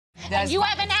And you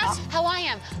haven't asked how I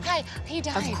am. Hi, he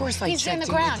died. Of course I He's in checked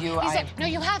the in ground. with you. He's no,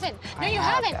 you haven't. No, you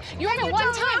haven't. You haven't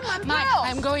one time.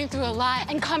 I'm going through a lot.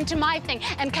 And come to my thing.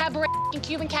 And cabaret,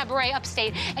 Cuban cabaret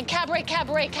upstate. And cabaret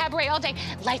all day.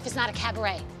 Life is not a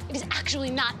cabaret. It is actually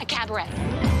not a cabaret.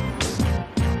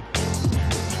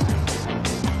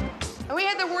 We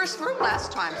had the worst room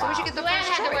last time, so we should get the Luann first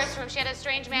had choice. the worst room. She had a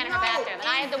strange man in her bathroom. And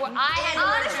I had the worst room.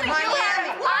 Honestly, I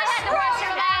had the worst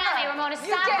room ever. Ramona,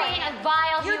 stop being a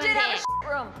vile human being. You did have a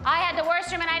room. I had the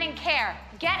worst room and I didn't care.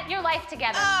 Get your life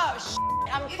together. Oh,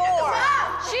 I'm 4.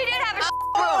 She did have a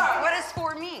room. What does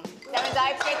 4 mean? That means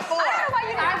I take 4. I don't know why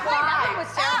you got 5. That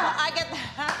was terrible. I get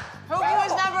that. Who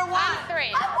was number 1? I'm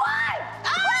 3. I'm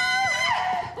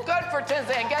 1. Good for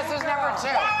Tinsy. And guess who's number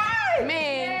 2?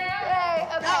 Me.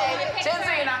 Okay.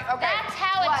 Tinsy and I. Okay. That's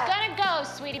how it's gonna go,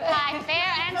 sweetie pie.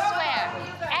 Fair and square.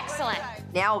 Excellent.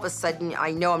 Now all of a sudden,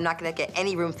 I know I'm not gonna get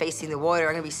any room facing the water.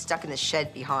 I'm gonna be stuck in the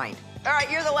shed behind. All right,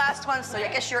 you're the last one, so I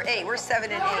guess you're 8. We're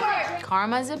 7 and 8.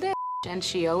 Karma's a bitch, and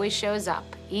she always shows up,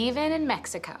 even in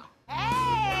Mexico.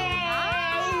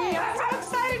 Hey! I'm so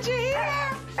excited you're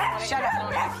here. Shut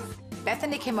up.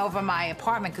 Bethenny came over my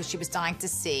apartment because she was dying to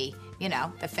see, you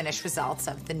know, the finished results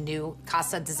of the new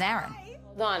Casa de Zarin.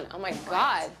 Hold on. Oh my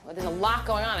God. Well, there's a lot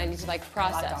going on. I need to like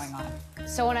process. A lot going on.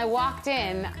 So when I walked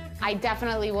in, I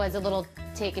definitely was a little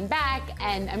taken back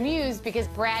and amused because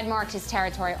Brad marked his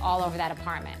territory all over that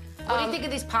apartment. What do you think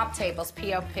of these pop tables,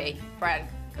 POP, Brad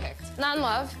picked? Not in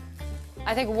love.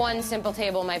 I think one simple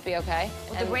table might be okay.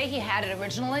 Well, the way he had it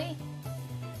originally?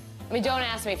 I mean, don't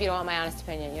ask me if you don't want my honest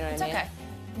opinion, you know what I mean? It's okay.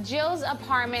 Jill's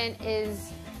apartment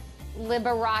is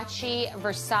Liberace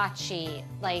Versace,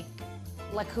 like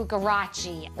La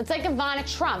Cucarachi. It's like Ivana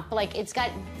Trump, like it's got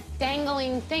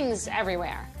dangling things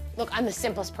everywhere. Look, I'm the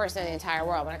simplest person in the entire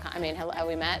world. I mean, have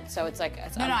we met? So it's like,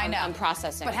 No, I know. I'm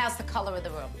processing. But how's the color of the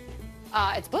room?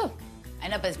 It's blue. I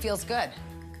know, but it feels good.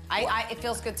 It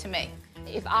feels good to me.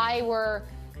 If I were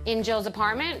in Jill's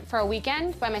apartment for a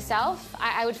weekend by myself,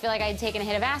 I would feel like I'd taken a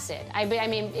hit of acid. I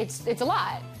mean, it's a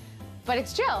lot, but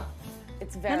it's Jill.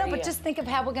 It's very... No, but just think of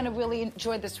how we're gonna really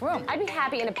enjoy this room. I'd be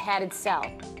happy in a padded cell.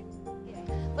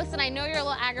 Listen, I know you're a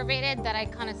little aggravated that I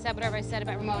kind of said whatever I said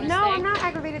about Ramona's No, thing. I'm not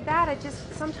aggravated that. I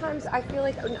just, sometimes I feel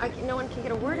like no one can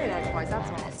get a word in edgewise, that's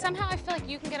all. Somehow I feel like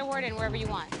you can get a word in wherever you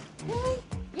want. Really?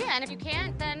 Yeah, and if you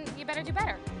can't, then you better do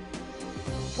better.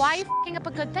 Why are you f***ing up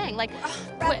a good thing? Like,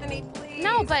 Bethenny, please,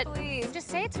 no, but please. just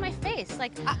say it to my face.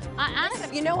 Like,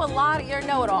 honestly. You know a lot, you're a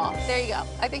know-it-all. There you go.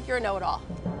 I think you're a know-it-all.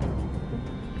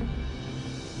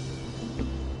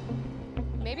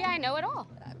 Maybe I know it all.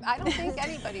 I don't think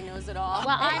anybody knows it all.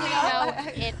 Well, I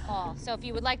may know it all. So if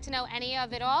you would like to know any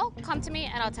of it all, come to me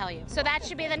and I'll tell you. So that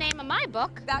should be the name of my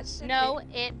book. That should Know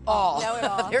It All. Know it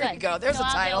all. There you go. There's So a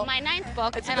I'll title. do my 9th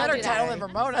book. It's a and I'll better do that. title than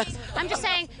Ramona's. I'm just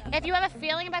saying, if you have a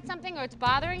feeling about something or it's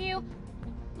bothering you,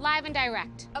 live and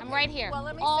direct. Okay, I'm right here well,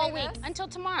 let me all say week this. until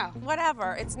tomorrow.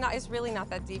 Whatever. It's really not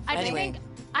that deep. I Anyway. think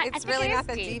I It's think really it is not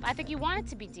that deep. I think you want it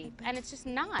to be deep, and it's just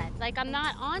not. Like, I'm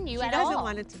not on you She at all. doesn't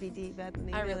want it to be deep,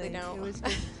 Bethenny. I really don't. It was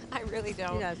just, I really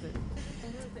don't. she doesn't.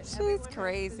 She's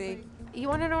crazy. You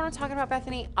want to know what I'm talking about,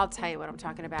 Bethenny? I'll tell you what I'm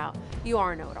talking about. You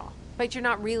are a know-it-all, but you're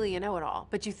not really a know-it-all,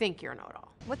 but you think you're a know-it-all.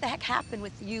 What the heck happened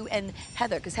with you and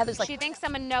Heather? Because Heather's like... She thinks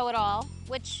I'm a know-it-all,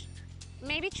 which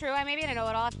may be true. I may be a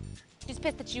know-it-all. She's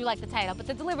pissed that you like the title, but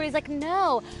the delivery is like,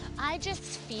 no, I just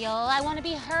feel I want to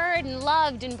be heard and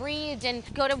loved and breathed and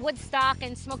go to Woodstock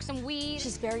and smoke some weed.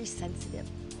 She's very sensitive.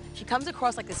 She comes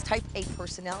across like this type A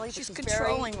personality. She's but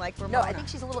controlling very, like Ramona. No, I think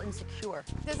she's a little insecure.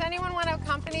 Does anyone want to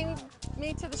accompany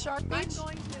me to the Shark Beach?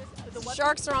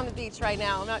 Sharks are on the beach right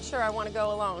now. I'm not sure I want to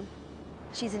go alone.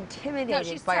 She's No, intimidated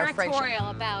she's by our friendship.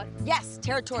 territorial about. Yes,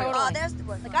 territorial. Totally. Oh, there's the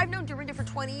word. Like, I've known Dorinda for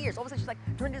 20 years. All of a sudden, she's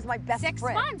like, Dorinda's my best 6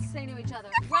 friend. months they knew each other.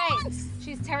 6 Right. months?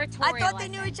 She's territorial. I thought they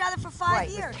knew each other for 5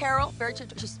 years. With Carol, very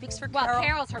territorial. She speaks for Well, Carol.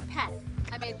 Carol's her pet.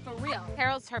 I mean, for real.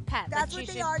 Carol's her pet. That's Like, what she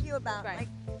they should- argue about. Right.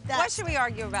 Like, What should we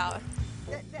argue about?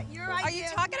 your Are you idea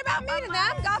talking about me to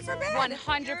them? God forbid.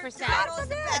 100%. Carol's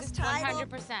the best title.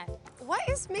 100%. What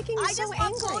is making you I so just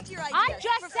angry? told your idea. I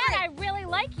just for said free. I really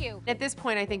like you. At this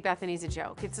point, I think Bethenny's a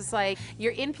joke. It's just like,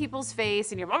 you're in people's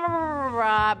face and you're blah, blah, blah, blah,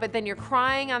 blah, but then you're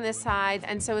crying on this side,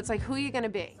 and so it's like, who are you gonna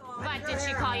be? But did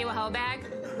she call you a hoe bag?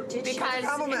 Because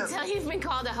until you've been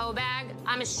called a hoe bag,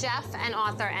 I'm a chef and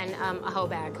author and a hoe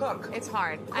bag. Cook. It's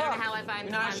hard. I don't know how I find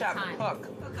You're not a chef, time.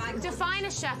 cook. Define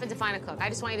a chef and define a cook. I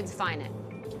just want you to define it.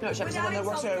 No, chef is someone that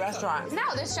works at a restaurant. No,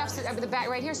 there's chefs at the back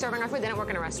right here serving our food. They don't work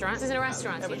in a restaurant. This isn't a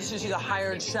restaurant. Yeah, but she's a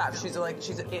hired chef. She's a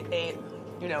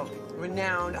you know,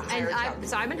 renowned hired chef.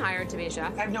 So I've been hired to be a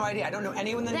chef. I have no idea. I don't know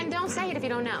anyone that... Then don't say it if you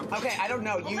don't know. Okay, I don't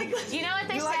know. You know what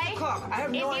they say? Like to cook. I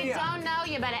have no idea. If you don't know,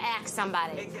 you better ask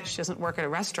somebody. She doesn't work at a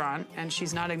restaurant, and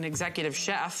she's not an executive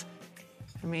chef.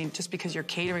 I mean, just because you're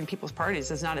catering people's parties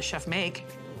does not a chef make.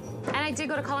 And I did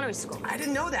go to culinary school. I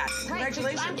didn't know that. Right,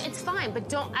 Congratulations. it's fine, but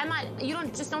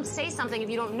just don't say something if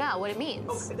you don't know what it means.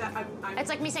 Oh, it's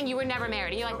like me saying you were never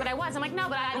married. And you're like, but I was. I'm like, no,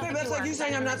 but I don't think that's you like were. you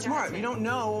saying I'm not smart. You don't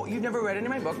know. You've never read any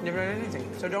of my book, never read anything.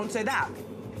 So don't say that.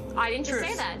 I didn't just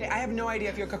say that. I have no idea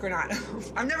if you're a cook or not.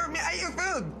 I've never I eat your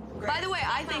food. By the way,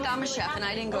 I think I'm a chef and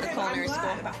I didn't go to culinary school.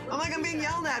 I'm like, I'm being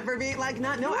yelled at for being like,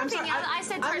 not, no, I'm sorry. I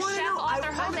said for chef, author,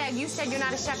 Hobag, you said you're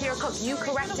not a chef, you're a cook. You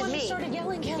corrected me. You started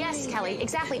yelling, Kelly. Yes, Kelly,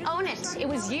 exactly. Own it. It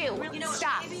was you.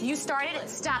 Stop. You started it,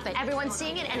 stop it. Everyone's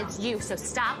seeing it, and it's you, so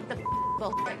stop the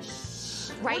bullshit.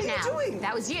 Right now. What are you doing?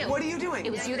 That was you. What are you doing?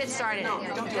 It was you that started it.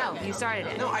 Don't do No, it. you started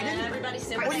it. No, I didn't.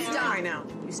 What are you doing right now?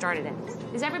 You started it.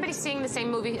 Is everybody seeing the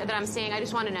same movie that I'm seeing? I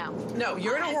just want to know. No,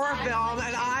 you're in a horror film,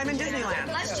 and I'm in Disneyland.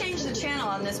 Let's change the channel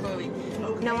on this movie.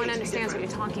 Okay, No one understands what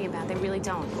you're talking about. They really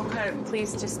don't. Okay.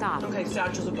 Please just stop. Okay,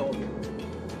 satchels of gold.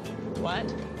 What?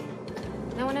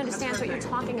 No one understands what you're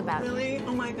talking about. Really?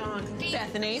 Oh my God.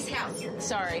 Bethenny,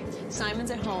 sorry, Simon's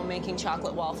at home making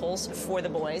chocolate waffles for the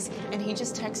boys, and he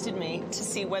just texted me to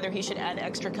see whether he should add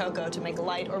extra cocoa to make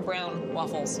light or brown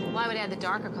waffles. Well, I would add the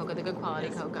darker cocoa, the good quality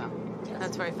cocoa.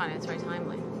 That's very funny. That's very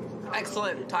timely.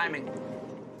 Excellent timing.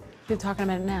 You're talking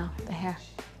about it now, the hair.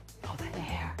 Oh, the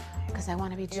hair. Because I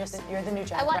want to be just... You're the new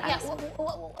Jack. I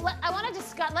want to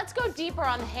discuss... Let's go deeper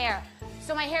on the hair.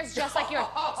 So my hair's just like yours.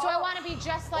 So I want to be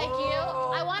just like you.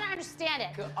 I want to understand it.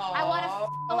 I want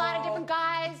to a lot of different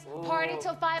guys, party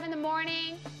till 5 in the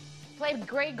morning, play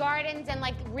Grey Gardens, and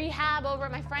like rehab over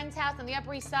at my friend's house on the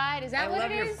Upper East Side. Is that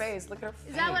what it is? I love your face. Look at her face.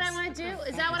 Is that what I want to do?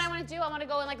 Is that what I want to do? I want to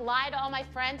go and like lie to all my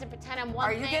friends and pretend I'm one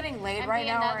thing. Are you getting laid right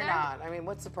now or not? I mean,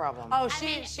 what's the problem? Oh,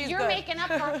 she's good. You're making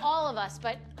up for all of us,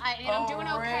 but I'm doing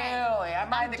okay. Really?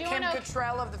 Am I the doing Kim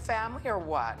Cattrall of the family or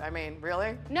what? I mean,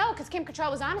 really? No, because Kim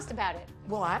Cattrall was honest about it.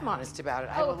 Well, I'm honest about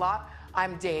it. I have a lot.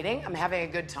 I'm dating. I'm having a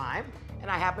good time, and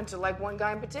I happen to like one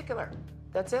guy in particular.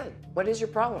 That's it. What is your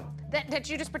problem? That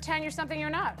you just pretend you're something you're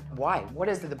not. Why? What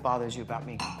is it that bothers you about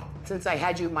me? Since I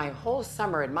had you my whole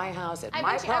summer at my house, at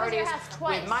my parties,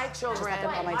 with my children,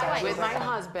 with my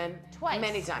husband,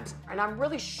 many times. And I'm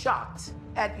really shocked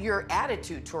at your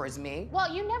attitude towards me.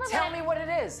 Well, you never Tell me what it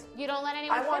is. You don't let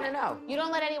anyone I want to know. You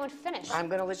don't let anyone finish. I'm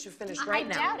going to let you finish right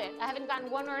now. I doubt it. I haven't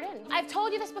gotten one word in. I've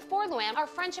told you this before, Luann. Our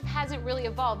friendship hasn't really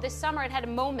evolved. This summer it had a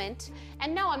moment.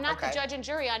 And no, I'm not the judge and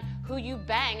jury on who you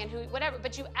bang and who whatever,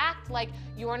 but you act like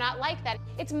you're not like that.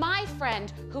 It's my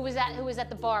friend who was at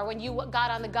the bar when you got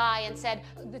on the guy and said,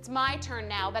 it's my turn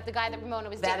now, about the guy that Ramona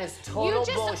was dating. That is total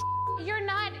bullshit. You're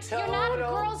not a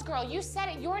girl's girl. You said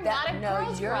it. You're not a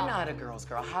girl's girl. No, you're not a girl's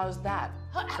girl. How's that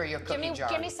for your cookie jar?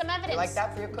 Give me some evidence. You like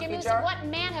that for your cookie jar? Give me what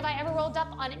man have I ever rolled up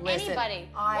on anybody?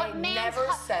 I never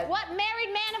said... What married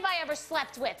man have I ever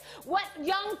slept with? What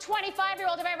young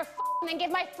 25-year-old have I ever f***ed and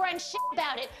give my friend shit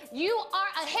about it? You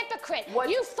are a hypocrite.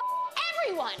 You f***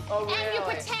 everyone. Oh, really? And you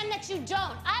pretend that you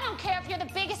don't. I don't care if you're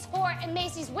the biggest whore in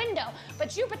Macy's window,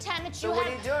 but you pretend that you what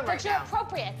are you doing right you're now?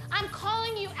 Appropriate. I'm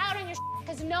calling you out on your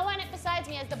because no one besides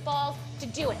me has the balls to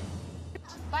do it.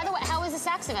 By the way, how was the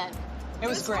Saks event? It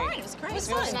was great. Fine. It was great. It was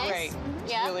fun. Great.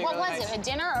 Yeah. Really, what really was nice. it? A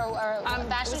dinner or a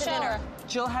fashion show? Or?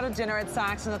 Jill had a dinner at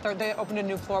Saks, and they opened a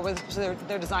new floor with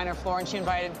their designer floor, and she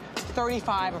invited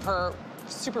 35 of her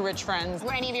super rich friends.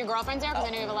 Were any of your girlfriends there? Because I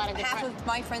know you have a lot of good friends. Half of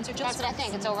my friends are just That's what I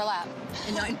think. It's overlap.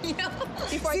 And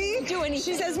before See? I do anything.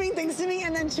 She says mean things to me,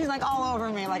 and then she's like all over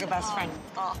me like a best friend.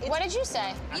 What did you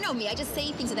say? You know me. I just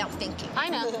say things without thinking. I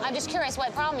know. I'm just curious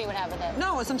what problem you would have with it.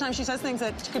 No, sometimes she says things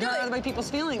that could hurt other people's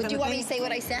feelings. Do you want me to say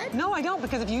what I said? No, I don't,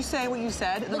 because if you say what you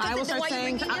said, then I will start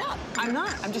saying... I'm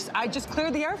not. I just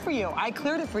cleared the air for you. I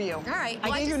cleared it for you. All right.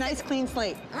 I gave you a nice, clean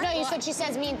slate. No, you said she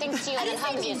says mean things to you and then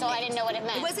hugs you, so I didn't know what it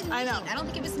meant. It wasn't mean. I know. I don't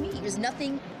think it was mean. There's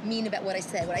nothing mean about what I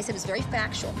said. What I said was very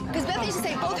factual. Because Bethenny used to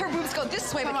say both her boobs go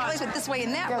this way, but Kelly's went this way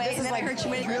and that way, and then I hurt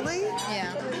you. Really?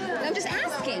 Yeah. I'm just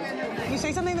asking. You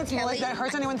say something that's Kelly, that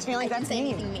hurts anyone's feelings, that's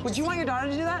mean. Would you want your daughter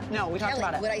to do that? No, we talked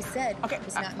about it. What I said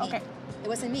was not mean. Okay. It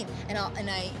wasn't mean, and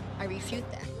I refute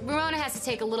that. Ramona has to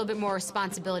take a little bit more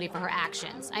responsibility for her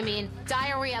actions. I mean,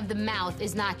 diarrhea of the mouth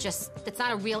is not it's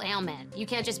not a real ailment. You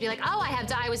can't just be like, oh,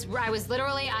 I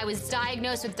was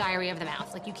diagnosed with diarrhea of the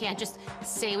mouth. Like, you can't just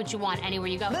say what you want anywhere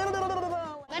you go.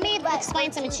 Let me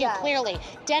explain something to you clearly.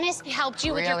 Dennis helped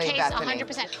you with your case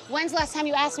 100%. When's the last time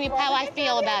you asked me how I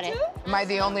feel about it? Am I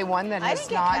the only one that has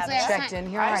not checked in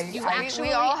here?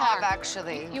 We all have,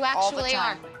 actually. You actually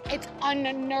are. It's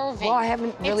unnerving. Well, I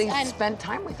haven't really spent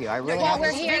time with you. I really haven't.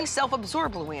 We're being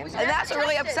self-absorbed, Luann. And that's what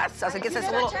really upsets us. It gets us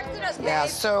a little... Yeah,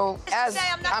 so as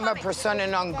I'm a persona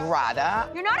non grata...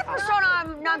 You're not a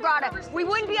persona non grata. We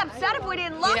wouldn't be upset if we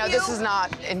didn't love you. You know, this is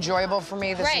not enjoyable for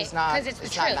me. This is not... because it's the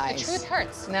truth. Nice. The truth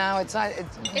hurts. No, it's not.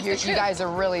 You guys are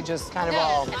really just kind of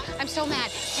all... I'm so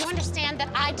mad. Do you understand that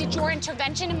I did your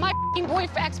intervention and my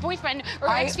ex-boyfriend or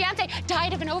ex-fiance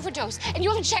died of an overdose and you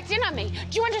haven't checked in on me?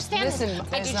 Do you understand this?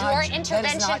 I did your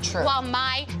intervention while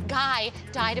my guy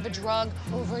died of a drug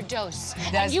overdose.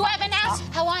 And you haven't asked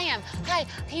how I am. Hi,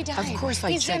 he died. Of course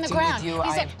I He's in checked the ground. in with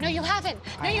you. He said, no, you haven't.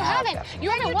 No, you haven't. You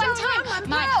haven't one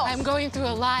time. I'm going through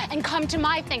a lot and come to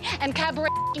my thing and cabaret,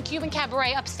 Cuban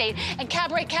cabaret upstate and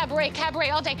cabaret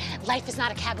all day. Life is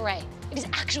not a cabaret. It is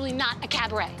actually not a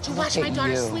cabaret. To watch my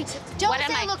daughter sleep. Don't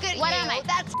say look at you. What am I?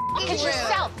 That's look at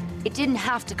yourself. It didn't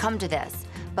have to come to this.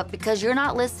 But because you're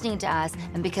not listening to us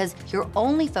and because you're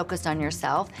only focused on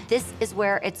yourself, this is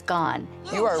where it's gone.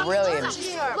 You are really...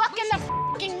 Look in the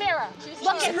fucking mirror.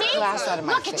 Look at me.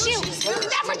 Look at you. You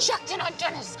never checked in on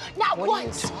Dennis. Not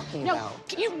once. What are you talking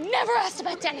about? You never asked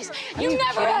about Dennis. You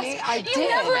never asked. I did. You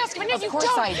never asked. No, you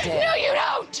don't. I did. No, you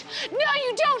don't. No,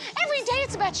 you don't. Every day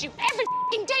it's about you.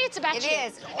 Every day it's about you.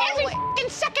 It is. Every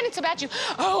second it's about you.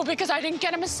 Oh, because I didn't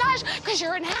get a massage because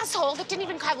you're an asshole that didn't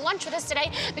even have lunch with us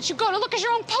today, that you go to look at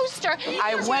your own poster.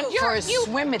 I went for a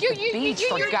swim at the beach,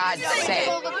 for God's sake.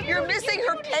 You're missing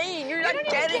her pain. You're not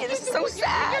getting it. This is so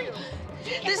sad.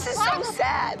 This is so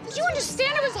sad. Do you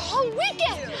understand? It was a whole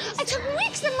weekend. I took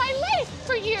weeks of my life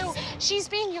for you. She's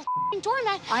being your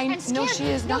doormat. No, she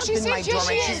has not been my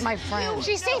doormat. She's my friend.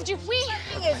 She saved you.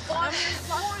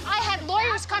 I had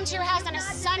lawyers come to your house on a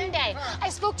Sunday. I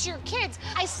spoke to your kids.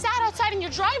 I sat outside in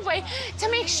your driveway to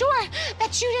make sure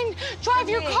that you didn't drive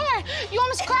your car. You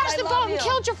almost crashed the boat and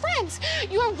killed your friends.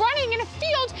 You were running in a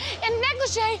field in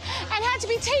negligee and had to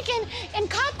be taken in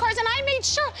cop cars, and I made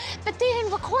sure that they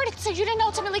didn't record it so you didn't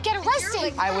ultimately get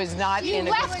arrested. I was not in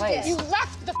a good place. You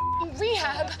left the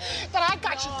rehab that I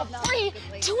got you for free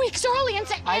 2 weeks early and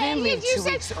said, I didn't leave 2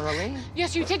 weeks early.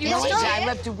 Yes, you did. You no, did. I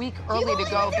left a week early to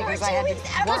go because I had to work.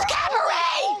 It was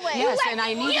cabaret! Yes, and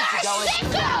I needed to go and do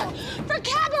that. For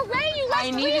cabaret, you left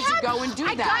I needed to go and do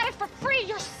that. I got it for free.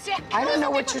 You're sick. I don't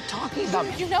know what you're talking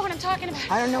about. You know what I'm talking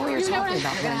about. I don't know what you're talking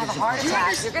about. You're gonna have a heart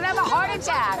attack. You're gonna have a heart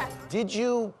attack. Did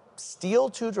you steal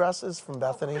 2 dresses from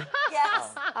Bethenny?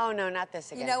 Yes. Oh, no, not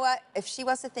this again. You know what? If she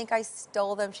wants to think I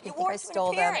stole them, she can think I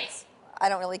stole them. I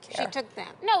don't really care. She took them.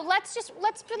 No, let's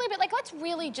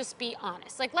really just be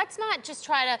honest. Like, let's not just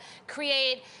try to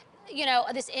create, you know,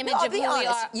 this image of who we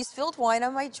are. You spilled wine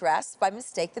on my dress by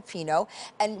mistake, the Pinot,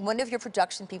 and one of your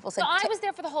production people said... So I was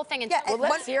there for the whole thing. And well,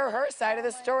 let's hear her side of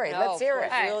the story. Let's hear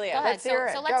it. Let's hear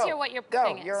it. So let's hear what your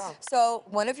thing is. You're on. So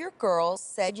one of your girls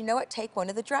said, you know what, take one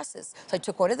of the dresses. So I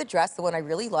took one of the dresses, the one I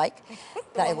really like,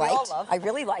 that I liked. I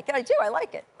really like it. I do. I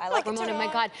like it. I like it too. Ramona,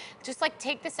 my God, just like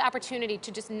take this opportunity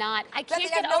to just not. I can't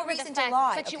get over the fact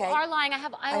that you are lying. I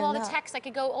have all the texts. I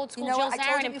could go old school Jill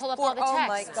Zarin and pull up all the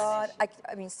texts. Oh my God.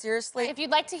 I mean, seriously. If you'd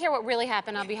like to hear what really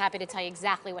happened, I'll be happy to tell you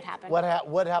exactly what happened. What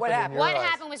happened? What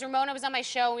happened was Ramona was on my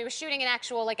show, and we were shooting an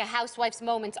actual, like a Housewives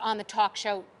moments on the talk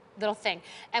show little thing.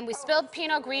 And we spilled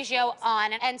Pinot Grigio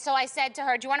on, and so I said to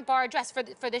her, do you want to borrow a dress for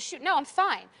this shoot? No, I'm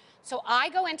fine. So I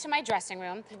go into my dressing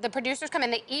room. The producers come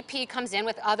in. The EP comes in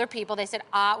with other people. They said,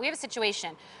 we have a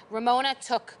situation. Ramona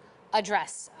took a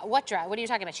dress. What dress? What are you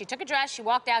talking about? She took a dress, she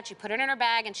walked out, she put it in her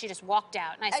bag, and she just walked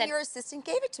out. And I said... And your assistant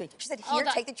gave it to me. She said, here,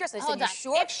 take the dress. I said, you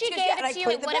sure? If she gave it to you,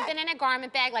 it would have been in a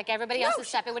garment bag like everybody else's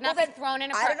stuff. It would not be thrown in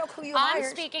a purse. I don't know who you hired.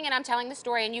 I'm speaking and I'm telling the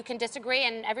story, and you can disagree,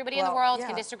 and everybody in the world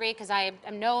can disagree, because I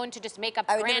am known to just make up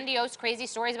grandiose, crazy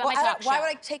stories about my talk show. Why would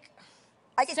I take...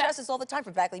 I get dresses all the time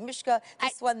from Bagley Mishka,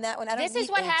 this one, that one. I don't This is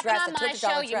what happened on my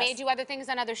show. You may do other things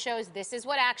on other shows. This is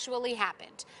what actually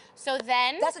happened. So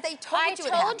then... That's what they told you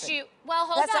would happen. I told you... Well,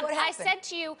 hold on. I said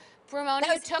to you, Ramona,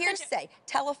 you took hearsay.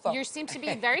 Telephone. You seem to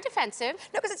be very defensive.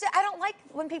 No, because I don't like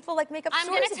when people like make up stories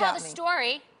about me. I'm going to tell the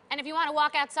story, and if you want to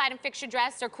walk outside and fix your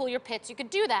dress or cool your pits, you could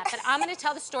do that. But I'm going to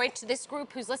tell the story to this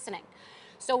group who's listening.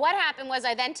 So what happened was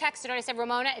I then texted her and I said,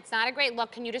 Ramona, it's not a great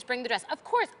look. Can you just bring the dress? Of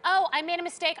course. Oh, I made a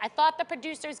mistake. I thought the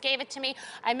producers gave it to me.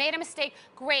 I made a mistake.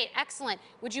 Great. Excellent.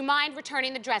 Would you mind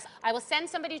returning the dress? I will send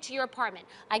somebody to your apartment.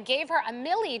 I gave her a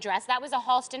Millie dress. That was a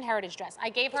Halston Heritage dress. I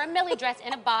gave her a Millie dress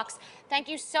in a box. Thank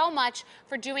you so much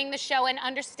for doing the show and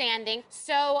understanding.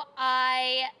 So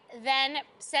I then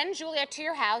send Julia to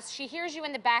your house. She hears you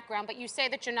in the background, but you say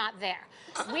that you're not there.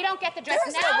 We don't get the dress.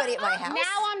 There's nobody at my house.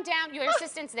 Now I'm down. Your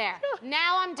assistant's there.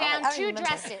 Now I'm down 2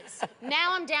 dresses.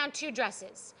 Now I'm down 2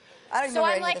 dresses. I don't so remember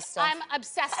I'm any like, of this stuff. I'm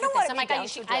obsessed I don't with this. wanna I'm be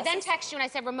like, down 2 I then dresses. text you and I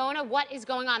said, Ramona, what is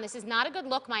going on? This is not a good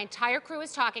look. My entire crew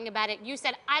is talking about it. You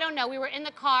said, I don't know. We were in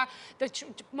the car.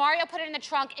 Mario put it in the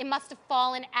trunk. It must have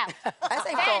fallen out. I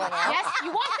say fallen out. Yes,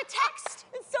 you want the text.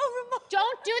 It's so remote.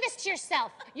 Don't do this to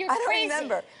yourself. You're I don't crazy.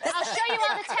 remember. I'll show you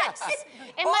all the texts.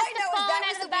 It All must I have know is fallen that out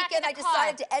was of the the back weekend of I the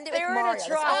decided car. to end it with Mario.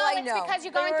 That's all I know. It's because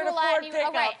you're going through a lot and you,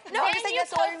 oh, right. No, then because you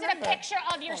that's all I posted a remember. picture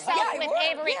of yourself Yeah, I with would,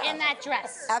 Avery yeah. in that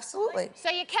dress. Absolutely. So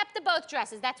you kept the both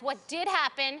dresses. That's what did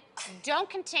happen. Don't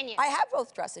continue. I have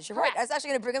both dresses. You're right. I was actually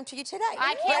going to bring them to you today.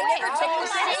 I can't But I wait. never took you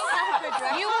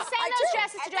to You will send those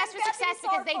dresses to Dress for Success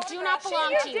because they do not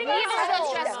belong to you. Neither of those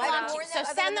dresses belong to you. So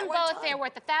send them both. They're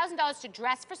worth $1,000 to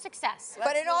Dress for Success.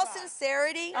 But in all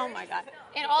sincerity, Oh my God.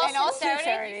 In all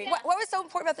sincerity. what was so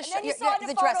important about the show? you saw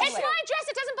the dress. It's my dress.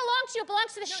 It doesn't belong to you. It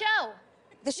belongs to the show.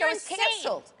 The show You're is insane.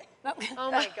 canceled. Oh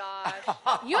my God.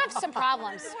 You have some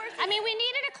problems. I mean, we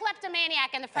needed a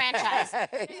kleptomaniac in the franchise.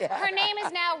 Her name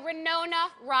is now Ramona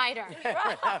Ryder.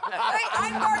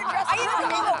 I'm wearing a dress. I even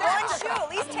give her one shoe. At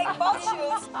least take both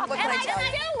shoes. And I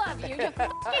still love you. You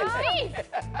fucking thief.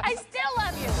 I still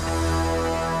love you.